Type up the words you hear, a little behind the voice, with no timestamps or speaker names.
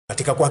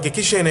Katika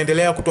kuhakikisha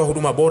inaendelea kutoa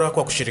huduma bora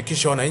kwa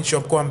kushirikisha wananchi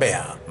wa mkoa wa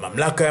Mbeya,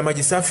 mamlaka ya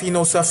maji safi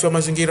na usafi wa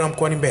mazingira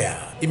mkoani Mbeya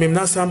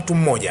imemnasa mtu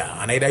mmoja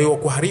anayedaiwa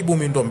kuharibu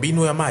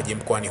miundombinu ya maji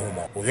mkoani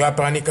humo. Huyo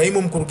hapa ni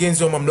kaimu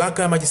mkurugenzi wa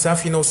mamlaka ya maji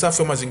safi na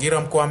usafi wa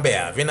mazingira mkoa wa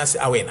Mbeya,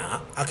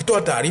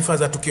 akitoa taarifa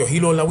za tukio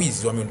hilo la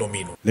wizi wa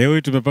miundombinu. Leo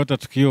hii tumepata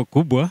tukio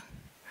kubwa,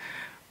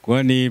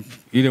 kwani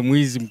ile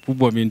mwizi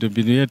mkubwa wa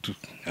miundombinu yetu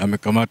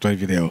amekamatwa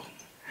hivi leo.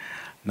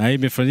 Na hii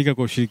imefanyika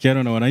kwa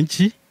ushirikiano na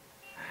wananchi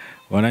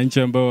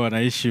ambao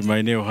wanaishi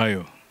maeneo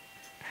hayo.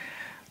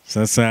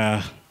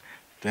 Sasa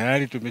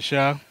tayari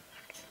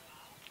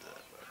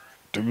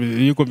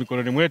yuko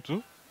mikononi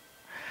mwetu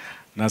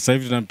na sasa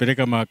hivi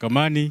tunampeleka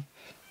mahakamani.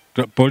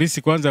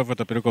 Polisi kwanza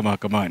atapelekwa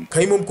mahakamani.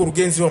 Kaimu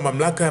mkurugenzi wa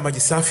mamlaka ya maji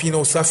safi na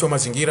usafi wa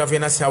mazingira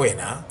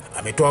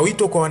ametoa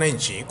wito kwa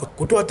wananchi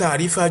kutoa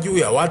taarifa juu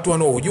ya watu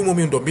wanaohujumu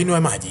miundombinu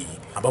ya maji,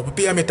 ambapo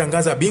pia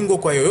ametangaza bingo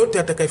kwa yoyote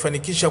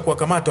atakayefanikisha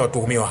kuwakamata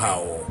watuhumiwa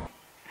hao.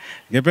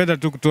 Ningependa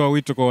tu kutoa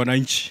wito kwa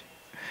wananchi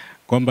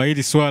kwamba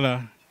hili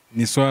swala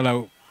ni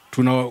swala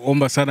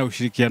tunaomba sana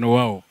ushirikiano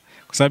wao,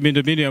 kwa sababu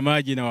miundombinu ya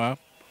maji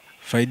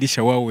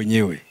inawafaidisha wao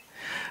wenyewe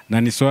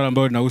na ni swala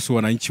ambalo linahusu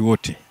wananchi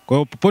wote. Kwa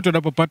hiyo popote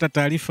wanapopata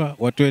taarifa,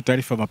 watoe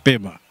taarifa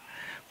mapema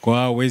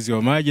kwa wezi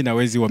wa maji na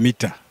wezi wa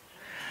mita,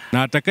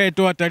 na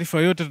atakayetoa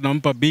taarifa yote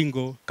tunampa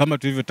bingo kama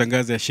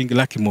tulivyotangaza ya shilingi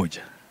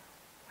 100,000.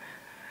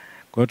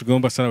 Kwa hiyo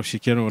tungeomba sana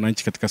ushirikiano wa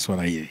wananchi katika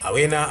swala hili.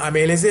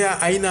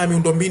 Ameelezea aina ya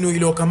miundombinu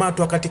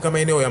iliyokamatwa katika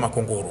maeneo ya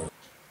Makunguru.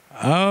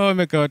 Hao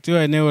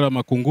wamekamatiwa eneo la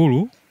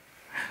Makunguru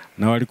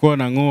na walikuwa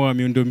wanang'oa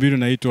miundombinu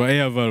inaitwa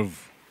air valve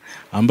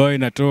ambayo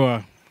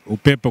inatoa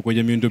upepo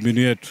kwenye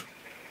miundombinu yetu.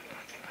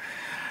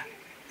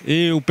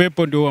 Hii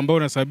upepo ndio ambao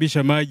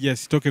unasababisha maji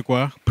yasitoke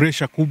kwa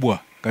pressure kubwa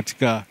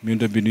katika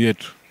miundombinu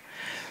yetu.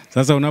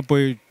 Sasa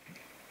unapoiba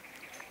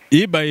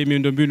hii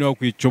miundombinu au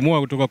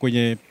kuichomoa kutoka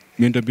kwenye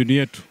miundombinu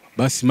yetu,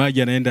 basi maji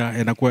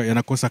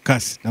yanakosa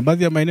kasi na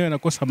baadhi ya maeneo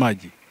yanakosa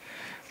maji.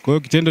 Kwa hiyo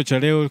kitendo cha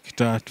leo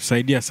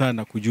kitatusaidia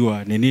sana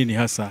kujua ni nini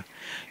hasa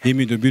hii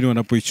miundombinu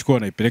wanapoichukua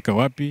wanaipeleka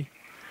wapi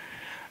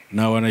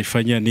na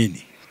wanaifanyia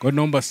nini. Kwa hiyo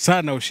naomba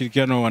sana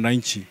ushirikiano wa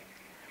wananchi,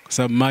 kwa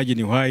sababu maji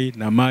ni uhai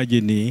na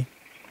maji ni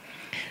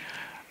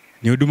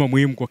huduma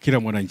muhimu kwa kila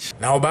mwananchi.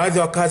 Nao baadhi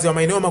ya wakazi wa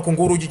maeneo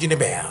Makunguru jijini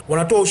Mbeya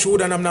wanatoa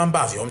ushuhuda namna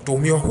ambavyo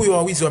mtuhumiwa huyo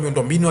wa wizi wa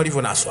miundombinu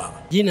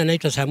alivyonaswa. Jina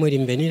naitwa Samuel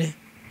Mbinu.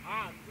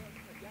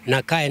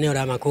 Nakaa eneo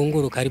la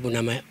Makunguru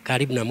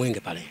karibu na Mwenge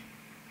pale.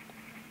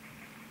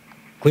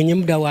 Kwenye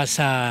muda wa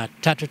saa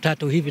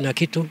 3 hivi na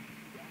kitu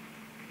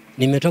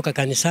nimetoka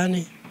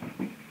kanisani,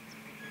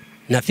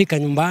 nafika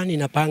nyumbani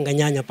napanga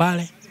nyanya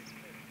pale.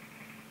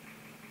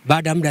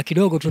 Baada ya muda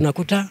kidogo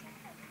tunakuta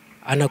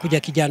anakuja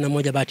kijana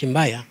mmoja, bahati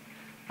mbaya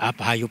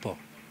hapa hayupo,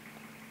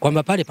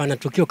 kwamba pale pana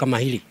tukio kama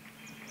hili.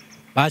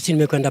 Basi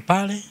nimekwenda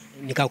pale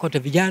nikakuta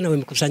vijana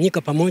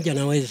wamekusanyika pamoja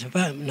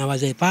na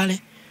wazee pale,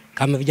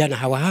 kama vijana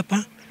hawa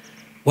hapa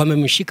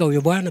wamemshika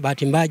huyo bwana,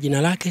 bahati mbaya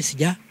jina lake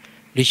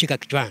sijalishika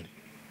kichwani.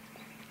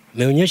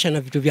 Ameonyesha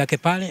na vitu vyake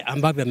pale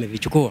ambavyo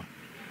amevichukua.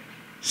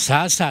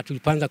 Sasa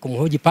tulipanza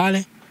kumhoji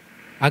pale,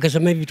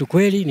 akasema hivi vitu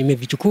kweli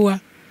nimevichukua,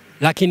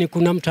 lakini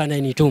kuna mtu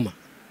anayenituma.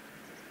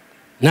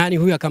 Nani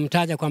huyu?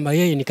 Akamtaja kwamba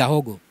yeye ni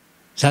Kahogo.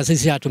 Sasa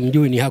sisi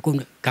hatumjui ni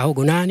hakuna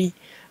Kahogo nani,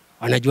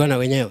 wanajuana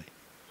wenyewe.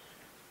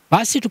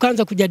 Basi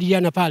tukaanza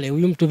kujadiliana pale,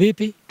 huyu mtu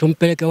vipi,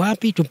 tumpeleke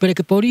wapi,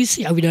 tumpeleke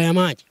polisi au idara ya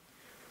maji?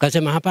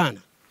 Akasema hapana,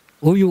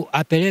 huyu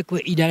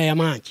apelekwe idara ya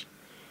maji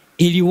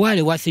ili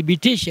wale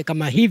wathibitishe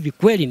kama hivi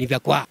kweli ni vya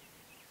kwao.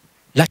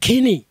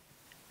 Lakini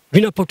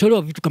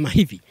vinapotolewa vitu kama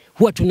hivi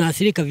huwa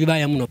tunaathirika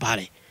vibaya mno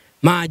pale.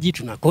 Maji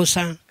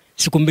tunakosa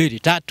siku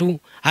 2-3,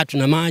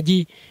 hatuna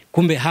maji,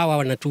 kumbe hawa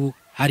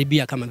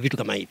wanatuharibia kama vitu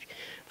kama hivi.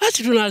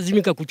 Basi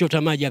tunalazimika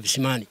kuchota maji ya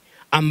visimani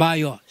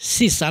ambayo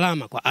si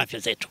salama kwa afya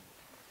zetu.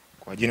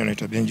 Kwa jina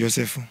naitwa Ben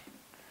Joseph,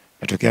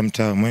 natokea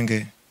mtaa wa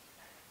Mwenge,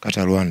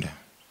 kata Rwanda.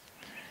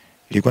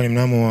 Ilikuwa ni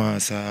mnamo wa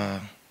saa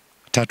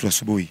 3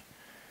 asubuhi.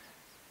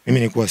 Mimi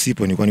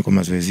nilikuwa niko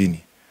mazoezini.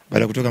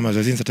 Baada ya kutoka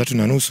mazoezini saa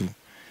 3:30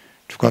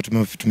 tukawa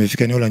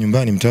tumefika eneo la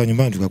nyumbani, mtaa wa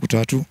nyumbani, tukakuta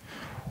watu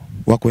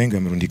wako wengi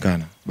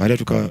wamerundikana. Baadaye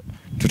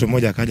mtoto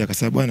mmoja akaja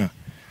akasema, bwana,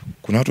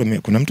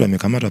 kuna mtu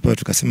amekamatwa pale.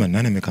 Tukasema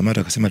nani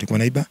amekamata? Akasema alikuwa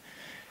naiba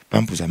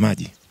pampu za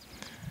maji.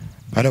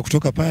 Baada ya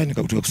kutoka pale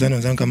tukakusanya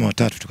wenzangu kama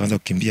 3, tukaanza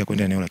kukimbia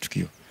kwenda eneo la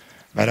tukio.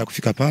 Baada ya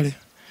kufika pale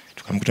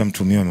tukamkuta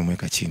mtumiwa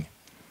amemweka chini.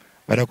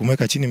 Baada ya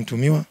kumweka chini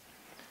mtumiwa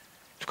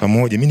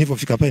tukamhoji. Mimi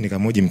nilipofika pale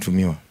nikamhoji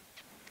mtumiwa,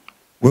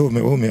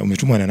 wewe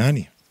umetumwa na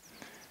nani?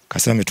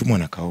 Kasema umetumwa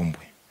na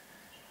Kaombwe.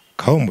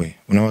 Kaombwe,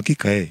 una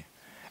uhakika?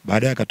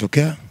 Baadaye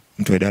akatokea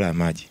mtu wa idara ya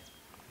maji.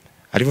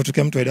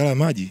 Alipotokea mtu wa idara ya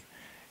maji,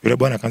 yule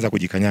bwana akaanza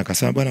kujikanyaka,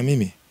 akasema bwana,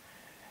 mimi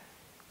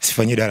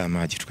sifanyii idara ya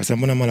maji. Tukasema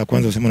mbona mara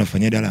kwanza usema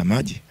unafanyia idara ya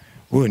maji?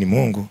 Wewe ni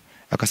muongo.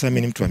 Akasema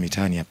mimi ni mtu wa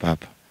mitaani hapa.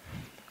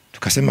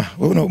 Tukasema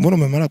wewe mbona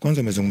mara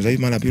kwanza umezungumza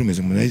hivi, mara pili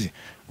umezungumza hivi?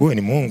 Wewe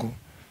ni muongo.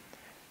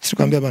 Sisi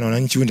tukamwambia bwana,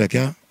 wananchi huyu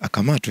nitakia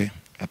akamatwe,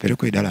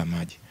 apelekwe idara ya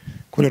maji.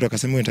 Kule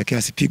tukasema wewe nitakia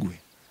asipigwe,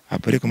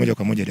 apelekwe moja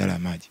kwa moja idara ya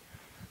maji.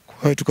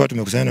 Kwa hiyo tukawa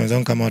tumekusanya na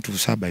wenzangu kama watu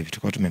 7 hivi,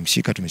 tukawa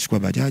tumemshika, tumechukua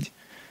bajaji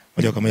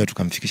moja kwa moja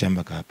tukamfikisha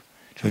mpaka hapa.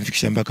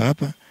 Tukamfikisha mpaka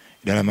hapa,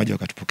 idara ya maji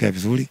wakatupokea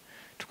vizuri,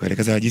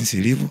 tukaelekeza jinsi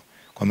ilivyo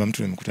kwamba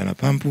mtu amekuta na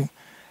pampu,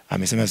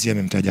 amesema si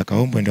amemtaja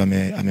Kaombo ndio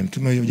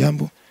amemtuma hiyo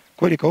jambo.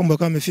 Kweli Kaombo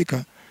kama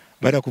amefika,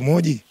 baada ya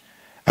kumoji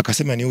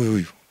akasema ni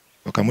huyu.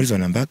 Wakamuuliza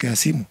namba yake ya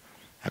simu,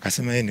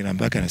 akasema yeye ni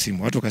namba yake ya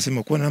simu. Watu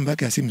wakasema kuwa namba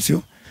yake ya simu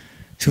sio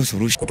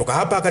suluhisho. Kutoka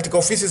hapa katika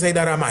ofisi za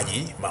idara ya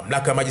maji,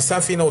 mamlaka ya maji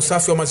safi na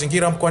usafi wa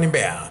mazingira mkoani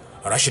Mbeya,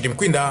 Rashid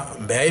Mkwinda,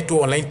 Mbeya Yetu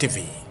Online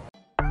TV.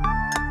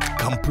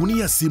 Kampuni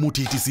ya simu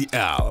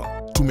TTCL,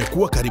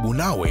 tumekuwa karibu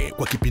nawe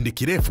kwa kipindi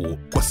kirefu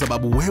kwa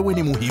sababu wewe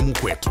ni muhimu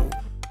kwetu.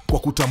 Kwa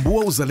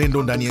kutambua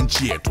uzalendo ndani ya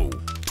nchi yetu,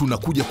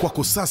 tunakuja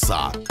kwako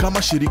sasa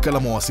kama shirika la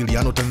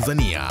mawasiliano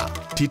Tanzania,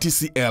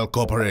 TTCL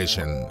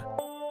Corporation.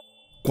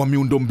 Kwa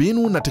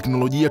miundombinu na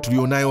teknolojia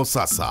tulionayo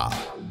sasa,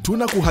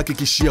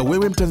 tunakuhakikishia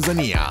wewe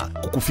Mtanzania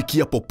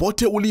kukufikia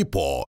popote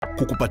ulipo,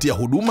 kukupatia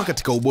huduma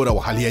katika ubora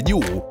wa hali ya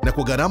juu na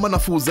kwa gharama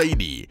nafuu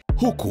zaidi,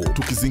 huku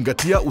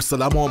tukizingatia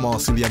usalama wa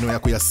mawasiliano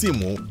yako ya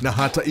simu na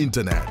hata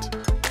internet.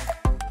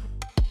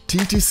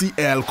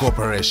 TTCL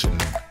Corporation.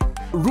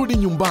 Rudi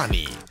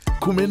nyumbani,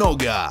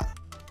 kumenoga.